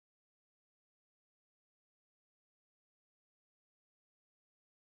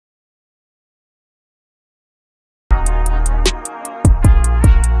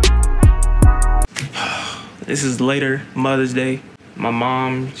This is later Mother's Day. My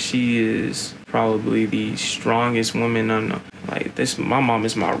mom, she is probably the strongest woman I know. Like this, my mom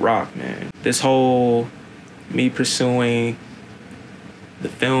is my rock, man. This whole me pursuing the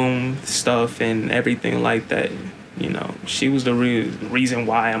film stuff and everything like that, you know, she was the reason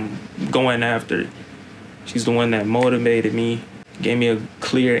why I'm going after it. She's the one that motivated me, gave me a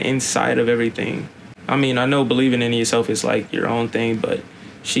clear insight of everything. I mean, I know believing in yourself is like your own thing, but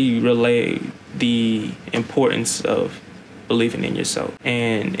she relayed the importance of believing in yourself.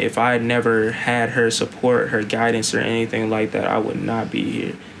 And if I had never had her support, her guidance or anything like that, I would not be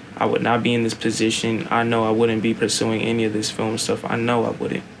here. I would not be in this position. I know I wouldn't be pursuing any of this film stuff. I know I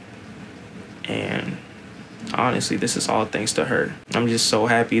wouldn't. And honestly, this is all thanks to her. I'm just so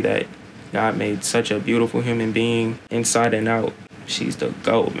happy that God made such a beautiful human being inside and out. She's the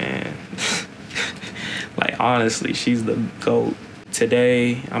GOAT, man. Like, honestly, she's the GOAT.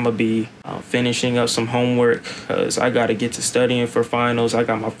 Today, I'm going to be finishing up some homework because I got to get to studying for finals. I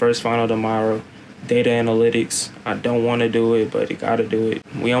got my first final tomorrow, data analytics. I don't want to do it, but I got to do it.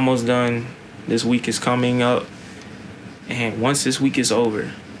 We almost done. This week is coming up. And once this week is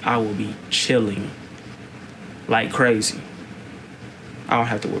over, I will be chilling like crazy. I don't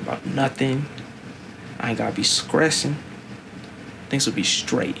have to worry about nothing. I ain't got to be stressing. Things will be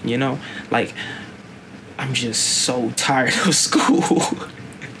straight, you know? Like, I'm just so tired of school.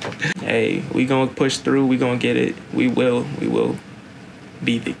 Hey, we gonna push through. We gonna get it. We will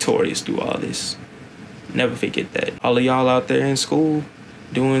be victorious through all this. Never forget that. All of y'all out there in school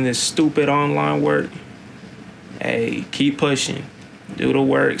doing this stupid online work, hey, keep pushing. Do the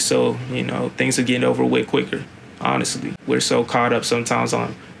work so, you know, things will get over with quicker. Honestly, we're so caught up sometimes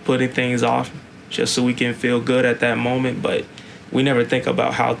on putting things off just so we can feel good at that moment, but we never think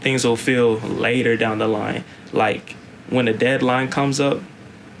about how things will feel later down the line. Like when the deadline comes up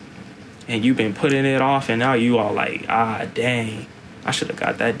and you've been putting it off and now you all like, dang, I should have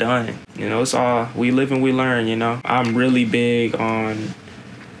got that done. You know, it's all, we live and we learn, you know. I'm really big on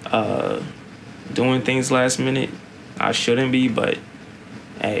doing things last minute. I shouldn't be, but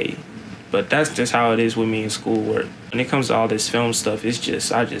hey, but that's just how it is with me in schoolwork. When it comes to all this film stuff, it's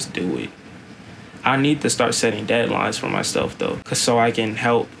just, I just do it. I need to start setting deadlines for myself though, so I can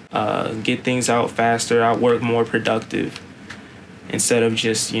help get things out faster. I work more productive instead of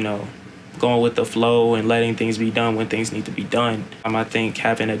just, you know, going with the flow and letting things be done when things need to be done. I think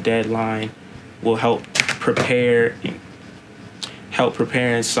having a deadline will help prepare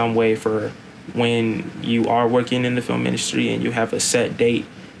in some way for when you are working in the film industry and you have a set date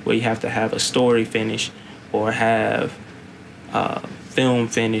where you have to have a story finished or have film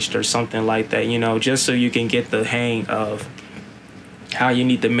finished or something like that, you know, just so you can get the hang of how you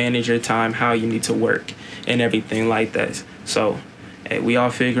need to manage your time, how you need to work and everything like that. So, hey, we all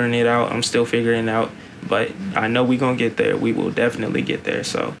figuring it out. I'm still figuring it out, but I know we're going to get there. We will definitely get there.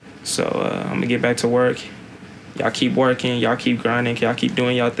 So I'm going to get back to work. Y'all keep working. Y'all keep grinding. Y'all keep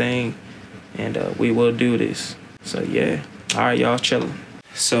doing y'all thing. And we will do this. So, yeah. All right, y'all chilling.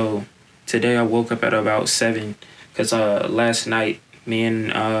 So today I woke up at about 7 because last night me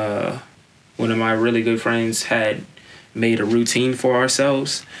and one of my really good friends had made a routine for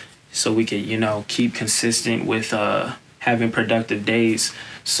ourselves so we could, you know, keep consistent with having productive days.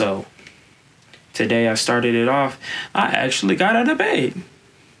 So today I started it off. I actually got out of bed.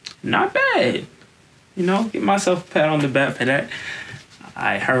 Not bad. You know, give myself a pat on the back for that.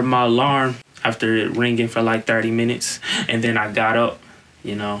 I heard my alarm after it ringing for like 30 minutes. And then I got up,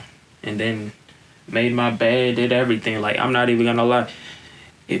 you know, and then made my bed, did everything. Like, I'm not even gonna lie.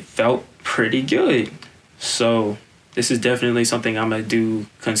 It felt pretty good. So this is definitely something I'm gonna do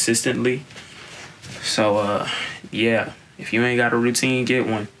consistently. So, yeah, if you ain't got a routine, get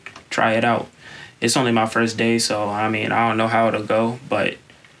one. Try it out. It's only my first day, so, I mean, I don't know how it'll go, but,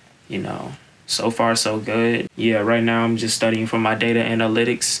 you know, so far, so good. Yeah, right now I'm just studying for my data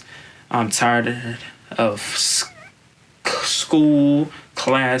analytics. I'm tired of school,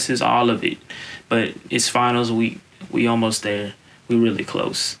 classes, all of it. But it's finals week. We almost there. We really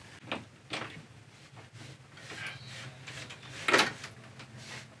close.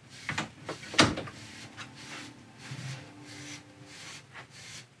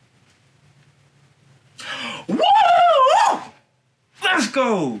 Woo! Let's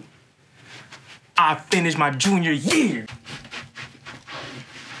go! I finished my junior year.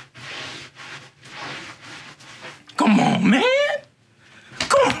 Come on, man.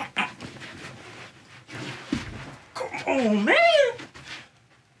 Come on. Come on, man.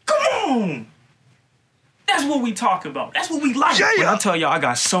 Come on. That's what we talk about. That's what we like. Yeah. When I tell y'all I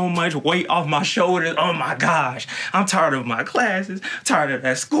got so much weight off my shoulders, oh my gosh. I'm tired of my classes, tired of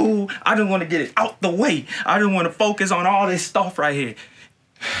that school. I just want to get it out the way. I just want to focus on all this stuff right here.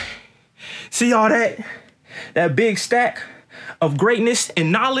 See all that big stack of greatness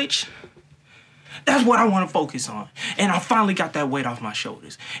and knowledge? That's what I want to focus on. And I finally got that weight off my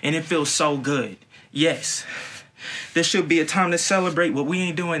shoulders. And it feels so good. Yes, there should be a time to celebrate, but we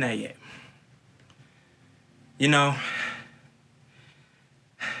ain't doing that yet. You know,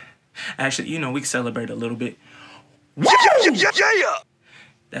 actually, you know, we can celebrate a little bit. Yeah.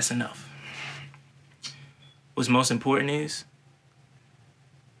 That's enough. What's most important is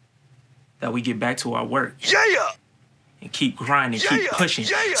that we get back to our work. And keep grinding, keep pushing,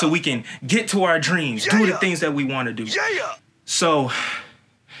 so we can get to our dreams, do the things that we want to do. So,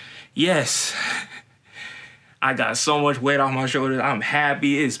 yes, I got so much weight off my shoulders. I'm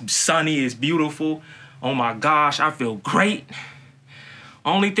happy. It's sunny. It's beautiful. Oh my gosh, I feel great.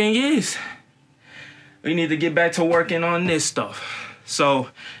 Only thing is, we need to get back to working on this stuff. So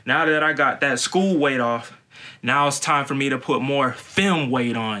now that I got that school weight off, now it's time for me to put more film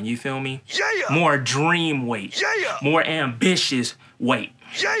weight on, you feel me? More dream weight, more ambitious weight.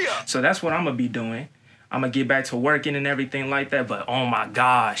 So that's what I'm gonna be doing. I'm gonna get back to working and everything like that, but oh my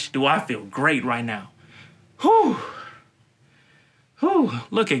gosh, do I feel great right now. Whew. Whew,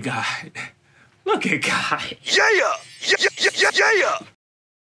 look at God. Look at God.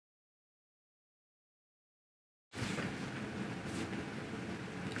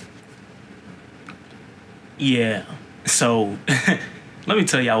 Yeah, so let me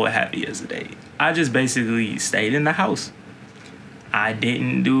tell y'all what happened yesterday. I just basically stayed in the house. I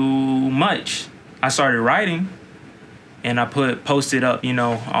didn't do much. I started writing and I posted up, you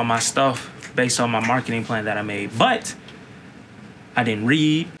know, all my stuff based on my marketing plan that I made. But I didn't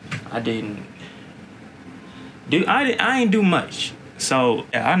read. I ain't do much. So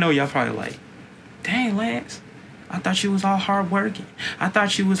I know y'all probably like, dang, Lance, I thought you was all hard working. I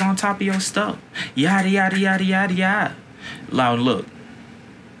thought you was on top of your stuff. Yada, yada, yada, yada, yada. Now, look,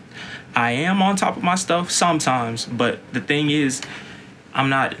 I am on top of my stuff sometimes, but the thing is, I'm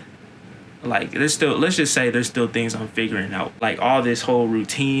not, like, let's just say there's still things I'm figuring out. Like all this whole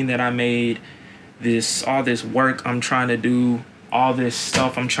routine that I made, all this work I'm trying to do, all this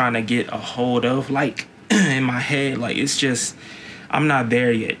stuff I'm trying to get a hold of, like, in my head, like, it's just, I'm not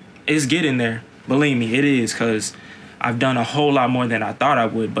there yet. It's getting there. Believe me, it is, because I've done a whole lot more than I thought I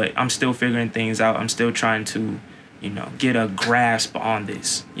would, but I'm still figuring things out. I'm still trying to, you know, get a grasp on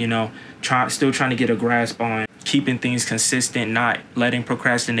this, you know, still trying to get a grasp on keeping things consistent, not letting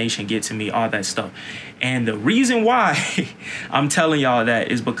procrastination get to me, all that stuff. And the reason why I'm telling y'all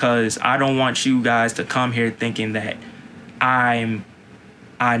that is because I don't want you guys to come here thinking that I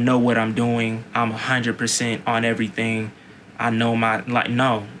know what I'm doing. I'm 100% on everything. I know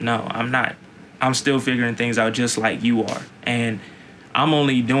no, I'm not. I'm still figuring things out just like you are. And I'm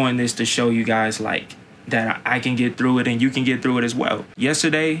only doing this to show you guys, like, that I can get through it and you can get through it as well.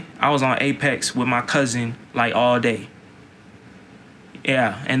 Yesterday, I was on Apex with my cousin, like, all day.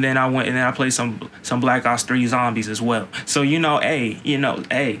 Yeah, and then I played some Black Ops 3 Zombies as well. So, you know,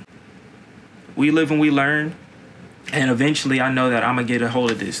 hey, we live and we learn. And eventually I know that I'm going to get a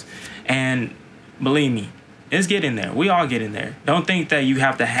hold of this. And believe me, it's getting there. We all get in there. Don't think that you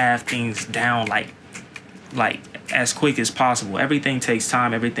have to have things down like as quick as possible. Everything takes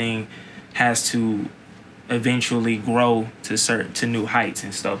time. Everything has to eventually grow to new heights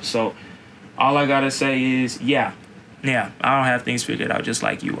and stuff. So all I gotta say is, yeah, I don't have things figured out just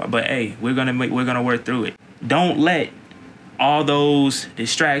like you are. But hey, we're gonna work through it. Don't let all those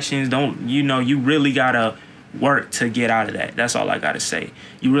distractions. You really gotta work to get out of that. That's all I gotta say.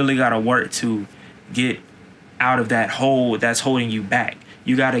 You really gotta work to get out of that hole that's holding you back.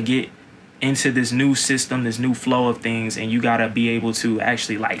 You got to get into this new system, this new flow of things, and you got to be able to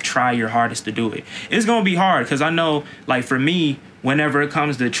actually, like, try your hardest to do it. It's going to be hard because I know, like, for me, whenever it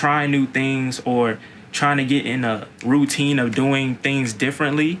comes to trying new things or trying to get in a routine of doing things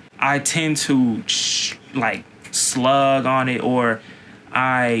differently, I tend to, like, slug on it, or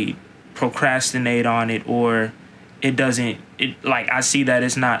I procrastinate on it, or I see that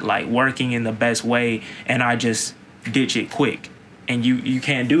it's not, like, working in the best way, and I just ditch it quick. And you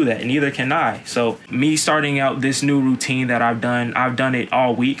can't do that, and neither can I. So me starting out this new routine that I've done it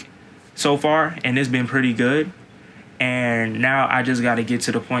all week so far, and it's been pretty good. And now I just got to get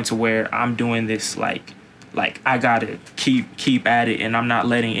to the point to where I'm doing this, like I got to keep at it, and I'm not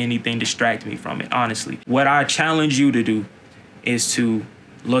letting anything distract me from it, honestly. What I challenge you to do is to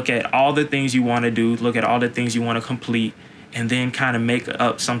look at all the things you want to do, look at all the things you want to complete, and then kind of make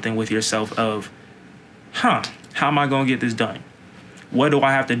up something with yourself of how am I gonna get this done? What do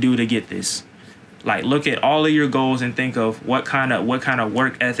I have to do to get this? Like, look at all of your goals and think of what kind of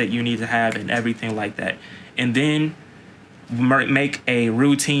work ethic you need to have and everything like that. And then make a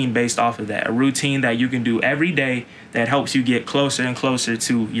routine based off of that. A routine that you can do every day that helps you get closer and closer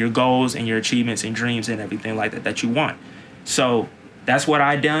to your goals and your achievements and dreams and everything like that you want. So that's what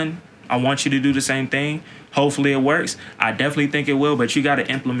I done. I want you to do the same thing. Hopefully it works. I definitely think it will, but you got to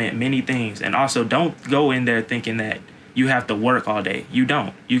implement many things. And also, don't go in there thinking that you have to work all day. You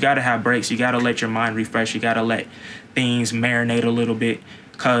don't. You got to have breaks. You got to let your mind refresh. You got to let things marinate a little bit,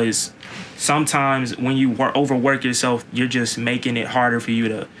 because sometimes when you overwork yourself, you're just making it harder for you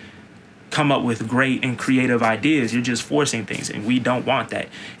to come up with great and creative ideas. You're just forcing things, and we don't want that.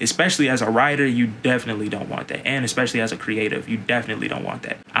 Especially as a writer, you definitely don't want that. And especially as a creative, you definitely don't want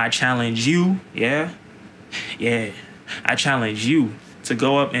that. I challenge you, I challenge you to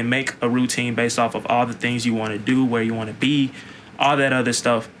go up and make a routine based off of all the things you want to do, where you want to be, all that other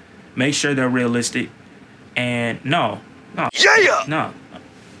stuff. Make sure they're realistic. And no,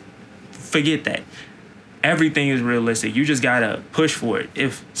 forget that. Everything is realistic. You just gotta push for it.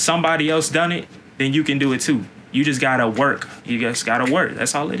 If somebody else done it, then you can do it too. You just gotta work. You just gotta work.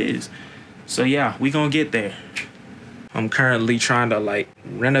 That's all it is. So yeah, we gonna get there. I'm currently trying to like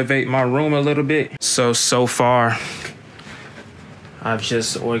renovate my room a little bit. So far, I've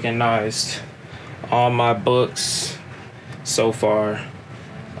just organized all my books so far.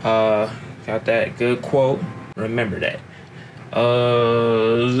 Got that good quote. Remember that.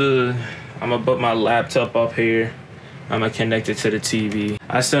 I'm gonna put my laptop up here. I'm gonna connect it to the TV.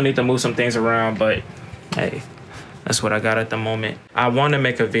 I still need to move some things around, but hey, that's what I got at the moment. I want to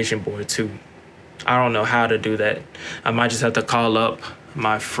make a vision board too. I don't know how to do that. I might just have to call up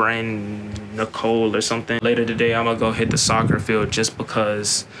my friend Nicole or something. Later today, I'm gonna go hit the soccer field just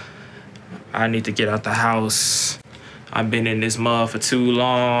because I need to get out the house. I've been in this mud for too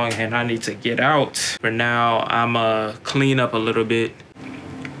long and I need to get out. For now, I'm clean up a little bit.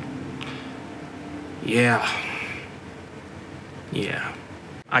 Yeah.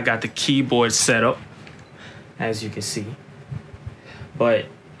 I got the keyboard set up, as you can see, but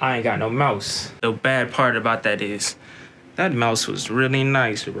I ain't got no mouse. The bad part about that is that mouse was really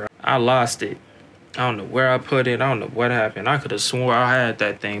nice, bro. I lost it. I don't know where I put it. I don't know what happened. I could have swore I had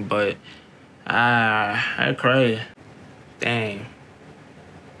that thing, but that's crazy. Dang.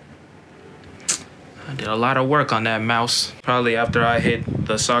 I did a lot of work on that mouse. Probably after I hit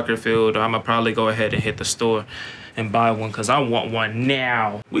the soccer field, I'm gonna probably go ahead and hit the store and buy one, because I want one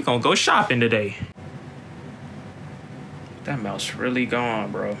now. We gonna go shopping today. That mouse really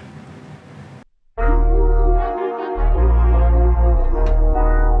gone, bro.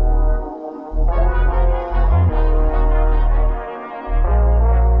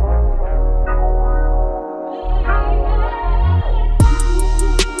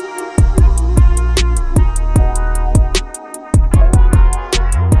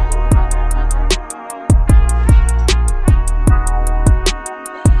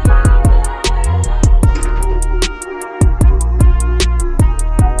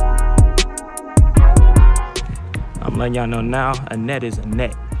 Letting y'all know now, a net is a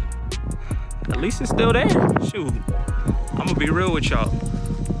net. At least it's still there. Shoot, I'm gonna be real with y'all.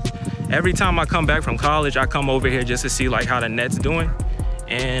 Every time I come back from college, I come over here just to see like how the net's doing,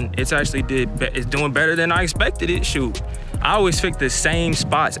 and it's actually it's doing better than I expected it. Shoot, I always fix the same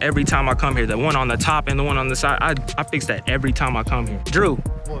spots every time I come here. The one on the top and the one on the side. I fix that every time I come here. Drew,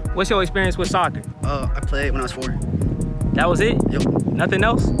 what's your experience with soccer? I played when I was 4. That was it? Yep. Nothing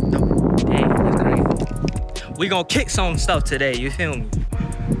else? Nope. Dang, that's crazy. We gonna kick some stuff today, you feel me?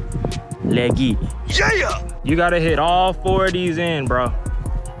 Leggy. Yeah! You gotta hit all 4 of these in, bro.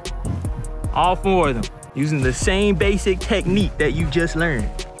 All 4 of them. Using the same basic technique that you just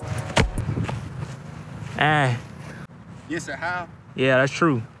learned. Ah. Yes, sir, how? Yeah, that's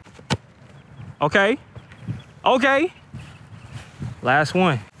true. Okay. Okay. Last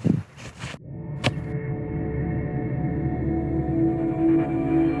one.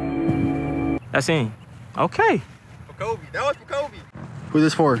 That's in. Okay. For Kobe. That was for Kobe. Who's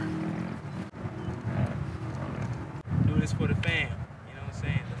this for? Do this for the fam. You know what I'm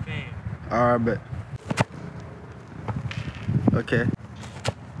saying? The fam. All right, bet. Okay.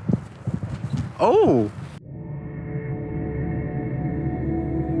 Oh.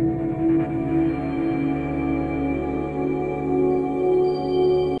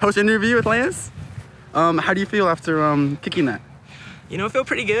 Post interview with Lance. How do you feel after kicking that? You know, I feel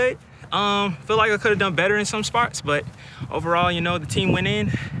pretty good. Feel like I could have done better in some spots, but overall, you know, the team went in.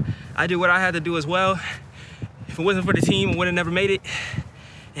 I did what I had to do as well. If it wasn't for the team, I would have never made it.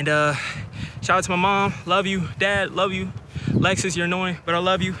 And Shout out to my mom. Love you. Dad, love you. Lexus, you're annoying, but I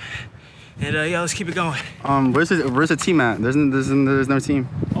love you. And yeah, let's keep it going. Where's the team at? There's no team.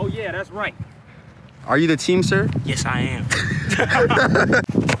 Oh yeah, that's right. Are you the team, sir? Yes, I am.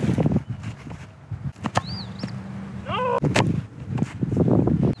 No.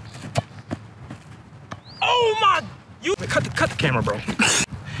 Oh my! You cut the camera, bro.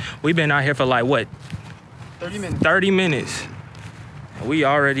 We've been out here for like what? 30 minutes. 30 minutes. We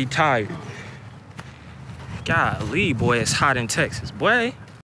already tired. Golly, boy, it's hot in Texas, boy.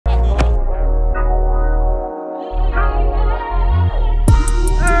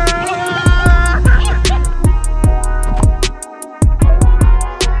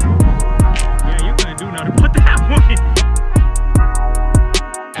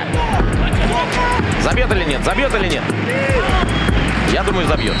 Забьет или нет? Забьет или нет? Я думаю,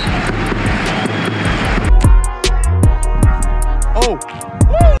 забьет. Oh.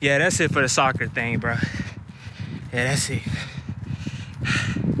 Yeah, that's it for the soccer thing, bro. Yeah, that's it.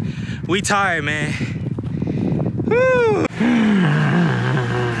 We tired, man. Woo.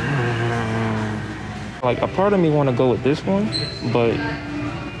 Like, a part of me want to go with this one, but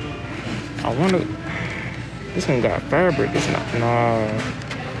I want to. This one got fabric. It's not. Nah.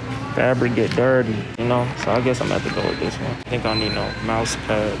 Fabric get dirty, you know? So I guess I'm gonna have to go with this one. I think I don't need no mouse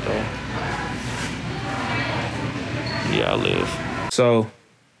pad, though. Yeah, I live. So,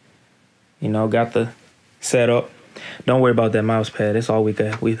 you know, got the setup. Don't worry about that mouse pad. That's all we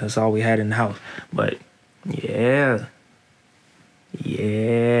got. That's all we had in the house. But, yeah.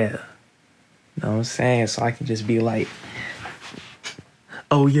 Yeah. Know what I'm saying? So I can just be like,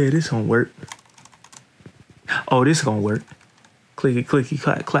 oh, yeah, this gonna work. Oh, this gonna work. Clicky, clicky,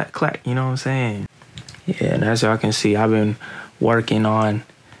 clack, clack, clack. You know what I'm saying? Yeah, and as y'all can see, I've been working on,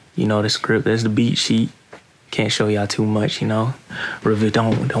 you know, the script. There's the beat sheet. Can't show y'all too much, you know.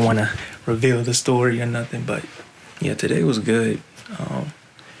 Don't want to reveal the story or nothing. But yeah, today was good.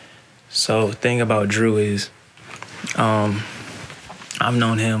 So the thing about Drew is, I've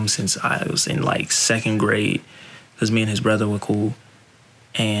known him since I was in like 2nd grade, because me and his brother were cool.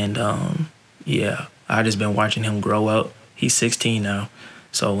 And yeah, I just been watching him grow up. He's 16 now.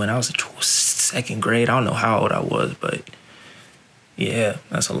 So when I was in 2nd grade, I don't know how old I was, but yeah,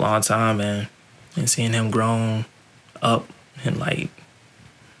 that's a long time, man. And seeing him grown up and like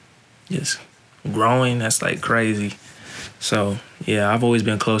just growing, that's like crazy. So yeah, I've always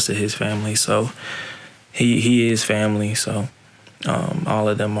been close to his family. So he is family. So all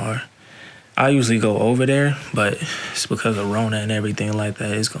of them are. I usually go over there, but it's because of Rona and everything like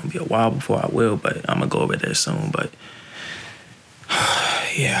that. It's gonna be a while before I will, but I'm gonna go over there soon. But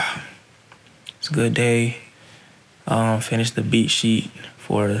yeah, it's a good day. Finished the beat sheet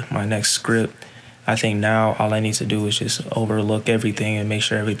for my next script. I think now all I need to do is just overlook everything and make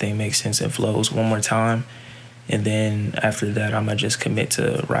sure everything makes sense and flows one more time. And then after that, I'm gonna just commit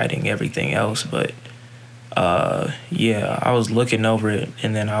to writing everything else. But yeah, I was looking over it,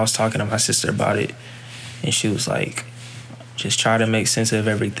 and then I was talking to my sister about it, and she was like, just try to make sense of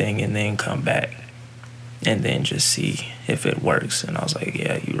everything and then come back and then just see if it works. And I was like,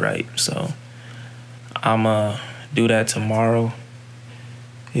 yeah, you're right. So I'm gonna do that tomorrow.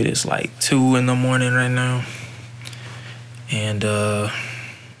 It is like 2 in the morning right now. And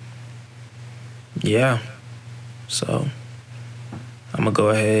yeah, so I'm gonna go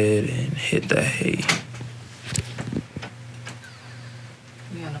ahead and hit the hay.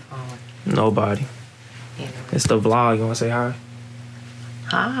 You on the phone? Nobody. Yeah. It's the vlog. You wanna say hi?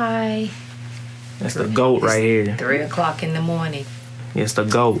 Hi. That's the GOAT right here. 3 o'clock in the morning. It's the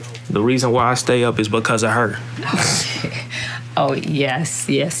GOAT. The reason why I stay up is because of her. Oh, yes.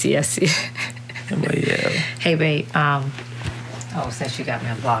 But yeah. Hey, babe. Oh, since you got me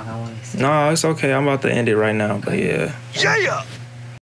on vlog, I want to say. No, it's okay. I'm about to end it right now. But yeah. Yeah.